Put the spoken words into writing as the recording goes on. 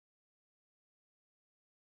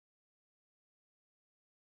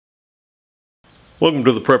Welcome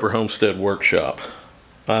to the Prepper Homestead Workshop.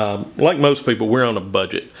 Like most people, we're on a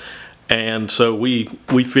budget, and so we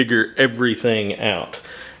figure everything out.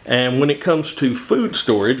 And when it comes to food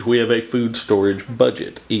storage, we have a food storage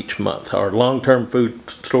budget each month. Our long-term food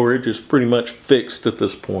storage is pretty much fixed at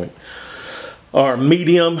this point. Our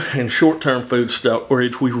medium and short-term food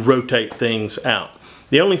storage, we rotate things out.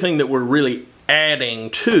 The only thing that we're really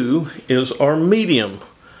adding to is our medium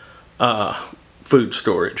food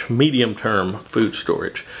storage, medium-term food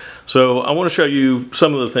storage. So I want to show you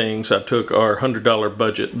some of the things I took our $100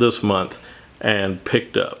 budget this month and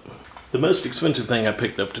picked up. The most expensive thing I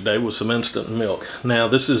picked up today was some instant milk. Now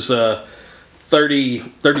this is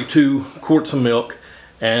 32 quarts of milk,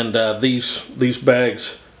 and these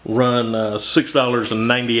bags run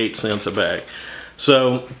 $6.98 a bag.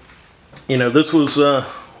 So, you know, this was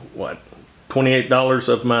what, $28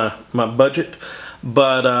 of my budget.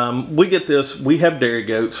 But we get this, we have dairy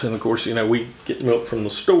goats, and of course, you know, we get milk from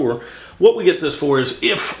the store. What we get this for is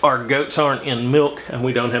if our goats aren't in milk and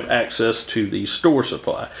we don't have access to the store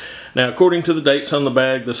supply. Now, according to the dates on the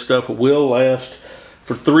bag, this stuff will last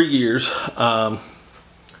for 3 years.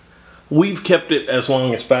 We've kept it as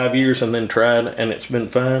long as 5 years and then tried, and it's been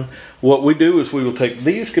fine. What we do is we will take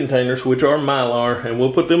these containers, which are Mylar, and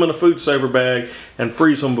we'll put them in a food saver bag and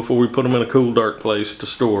freeze them before we put them in a cool, dark place to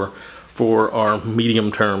store for our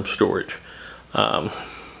medium-term storage. Like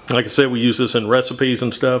I said, we use this in recipes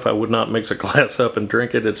and stuff. I would not mix a glass up and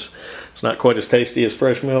drink it. It's not quite as tasty as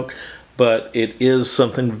fresh milk, but it is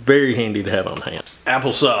something very handy to have on hand.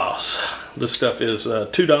 Applesauce. This stuff is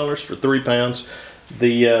 $2 for 3 pounds.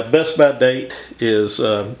 The best by date is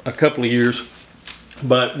a couple of years,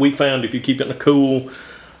 but we found if you keep it in a cool,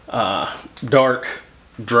 dark,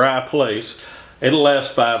 dry place, it'll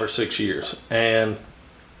last 5 or 6 years. And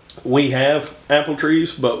we have apple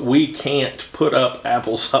trees, but we can't put up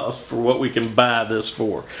applesauce for what we can buy this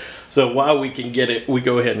for. So while we can get it, we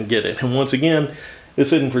go ahead and get it. And once again,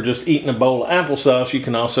 this isn't for just eating a bowl of applesauce. You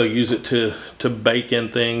can also use it to bake in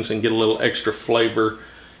things and get a little extra flavor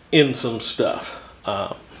in some stuff.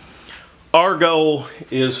 Our goal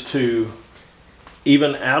is to,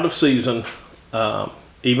 even out of season,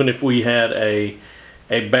 even if we had a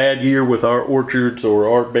bad year with our orchards or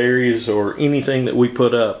our berries or anything that we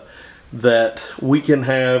put up, that we can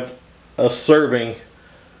have a serving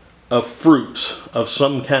of fruits of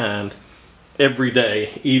some kind every day,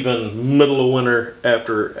 even middle of winter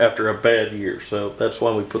after a bad year. So that's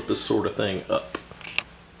why we put this sort of thing up.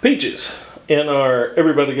 Peaches. In our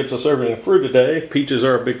everybody gets a serving of fruit a day, peaches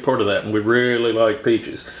are a big part of that, and we really like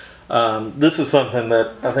peaches. This is something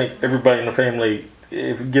that I think everybody in the family,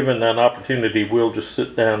 if given an opportunity, will just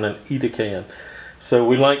sit down and eat a can. So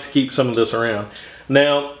we like to keep some of this around.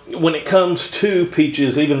 Now, when it comes to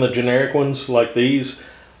peaches, even the generic ones like these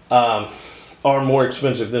are more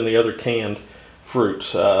expensive than the other canned fruits.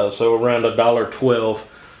 So around $1.12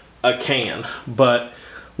 a can. But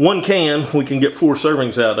one can we can get 4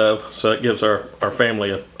 servings out of, so it gives our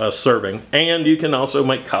family a serving. And you can also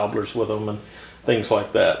make cobblers with them and things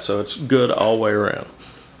like that. So it's good all the way around.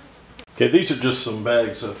 Okay, these are just some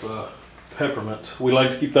bags of peppermints. We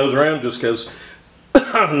like to keep those around just because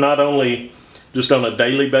not only just on a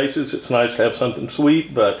daily basis it's nice to have something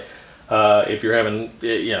sweet, but if you're having,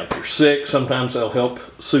 you know, if you're sick, sometimes they'll help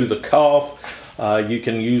soothe the cough. You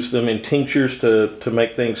can use them in tinctures to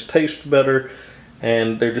make things taste better,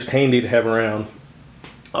 and they're just handy to have around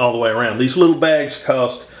all the way around. These little bags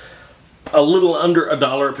cost a little under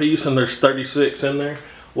 $1 a piece, and there's 36 in there.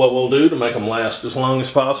 What we'll do to make them last as long as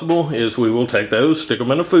possible is we will take those, stick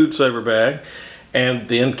them in a food saver bag, and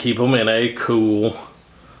then keep them in a cool,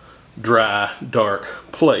 dry, dark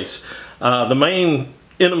place. The main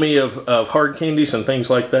enemy of hard candies and things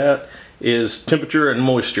like that is temperature and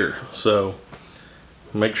moisture, so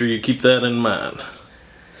make sure you keep that in mind.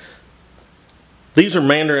 These are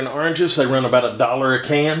mandarin oranges. They run about $1 a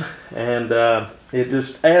can, and it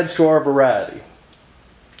just adds to our variety.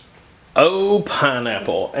 Oh,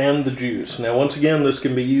 pineapple and the juice. Now, once again, this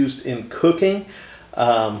can be used in cooking.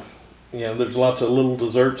 You know, there's lots of little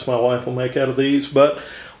desserts my wife will make out of these, but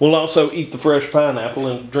we'll also eat the fresh pineapple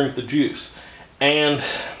and drink the juice. And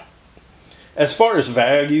as far as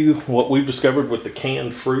value, what we've discovered with the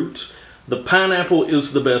canned fruits, the pineapple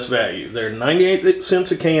is the best value. They're 98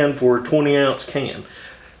 cents a can for a 20-ounce can,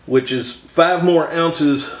 which is 5 more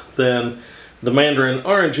ounces than the mandarin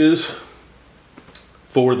oranges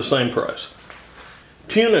for the same price.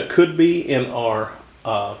 Tuna could be in our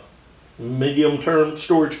medium-term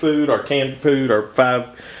storage food, our canned food, our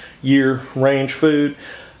 5-year range food.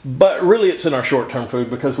 But really it's in our short-term food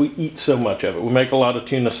because we eat so much of it. We make a lot of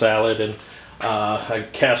tuna salad, and a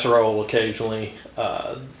casserole occasionally.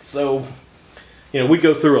 So, you know, we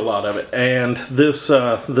go through a lot of it. And this,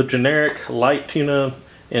 the generic light tuna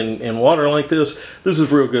in water like this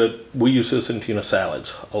is real good. We use this in tuna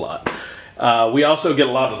salads a lot. We also get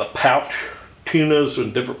a lot of the pouch tunas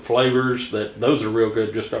and different flavors. Those are real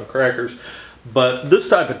good just on crackers. But this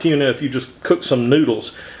type of tuna, if you just cook some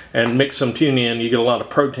noodles and mix some tuna in, you get a lot of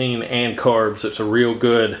protein and carbs. It's a real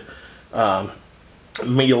good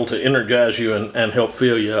meal to energize you and help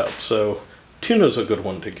fill you up. So tuna's a good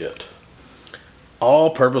one to get.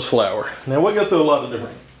 All-purpose flour. Now we go through a lot of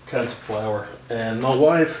different kinds of flour, and my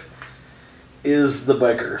wife is the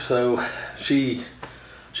baker, so she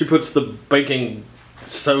puts the baking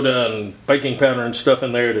soda and baking powder and stuff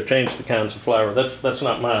in there to change the kinds of flour. That's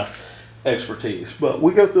not my expertise, but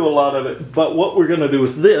we go through a lot of it. But what we're going to do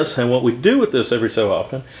with this, and what we do with this every so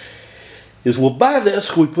often, is we'll buy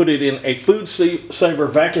this, we put it in a food saver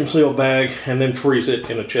vacuum seal bag, and then freeze it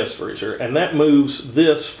in a chest freezer. And that moves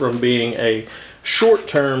this from being a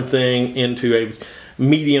short-term thing into a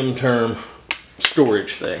medium-term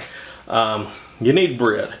storage thing. You need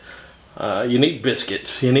bread, you need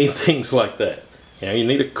biscuits, you need things like that. You know, you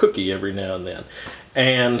need a cookie every now and then.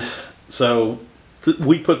 And so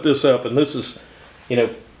we put this up, and this is, you know,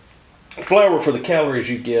 flour for the calories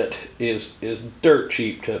you get is dirt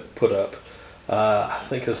cheap to put up. I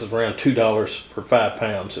think this is around $2 for 5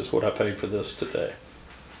 pounds is what I paid for this today.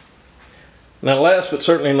 Now, last but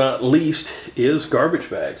certainly not least is garbage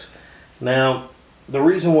bags. Now, the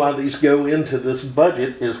reason why these go into this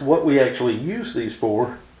budget is what we actually use these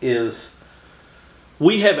for is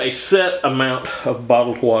we have a set amount of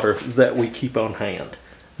bottled water that we keep on hand.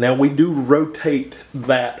 Now, we do rotate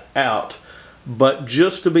that out, but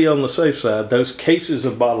just to be on the safe side, those cases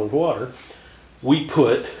of bottled water we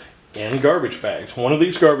put in garbage bags. One of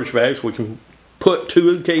these garbage bags we can put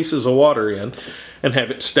 2 cases of water in and have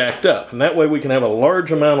it stacked up. And that way we can have a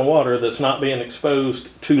large amount of water that's not being exposed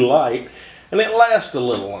to light, and it lasts a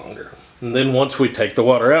little longer. And then once we take the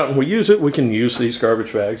water out and we use it, we can use these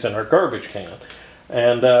garbage bags in our garbage can.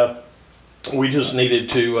 And we just needed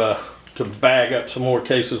to bag up some more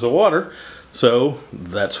cases of water, so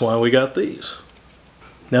that's why we got these.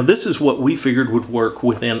 Now, this is what we figured would work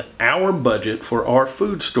within our budget for our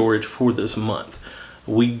food storage for this month.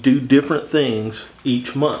 We do different things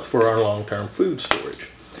each month for our long-term food storage.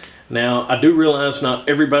 Now, I do realize not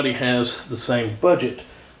everybody has the same budget,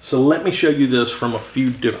 so let me show you this from a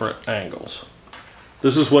few different angles.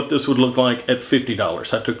 This is what this would look like at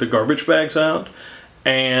 $50. I took the garbage bags out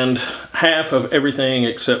and half of everything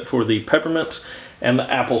except for the peppermints and the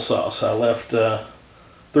applesauce. I left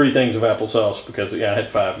 3 things of applesauce because I had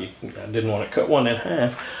 5. I didn't want to cut one in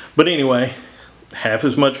half. But anyway, half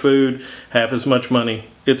as much food, half as much money,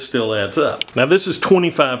 it still adds up. Now, this is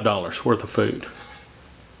 $25 worth of food.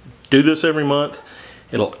 Do this every month,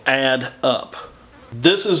 it'll add up.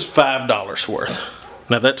 This is $5 worth.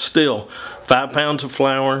 Now, that's still 5 pounds of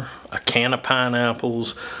flour, a can of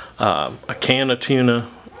pineapples, a can of tuna,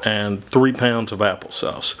 and 3 pounds of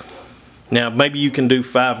applesauce. Now, maybe you can do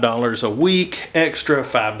 $5 a week extra,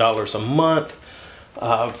 $5 a month,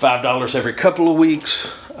 $5 every couple of weeks.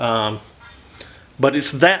 But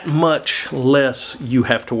it's that much less you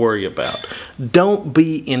have to worry about. Don't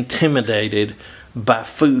be intimidated by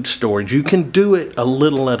food storage. You can do it a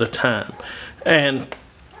little at a time. And,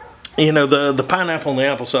 you know, the pineapple and the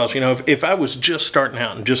applesauce, you know, if I was just starting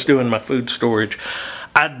out and just doing my food storage,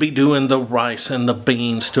 I'd be doing the rice and the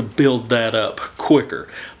beans to build that up quicker.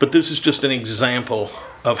 But this is just an example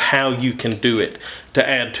of how you can do it to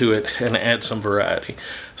add to it and add some variety.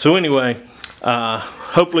 So anyway,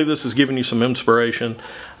 hopefully this has given you some inspiration,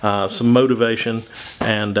 some motivation,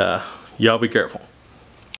 and y'all be careful.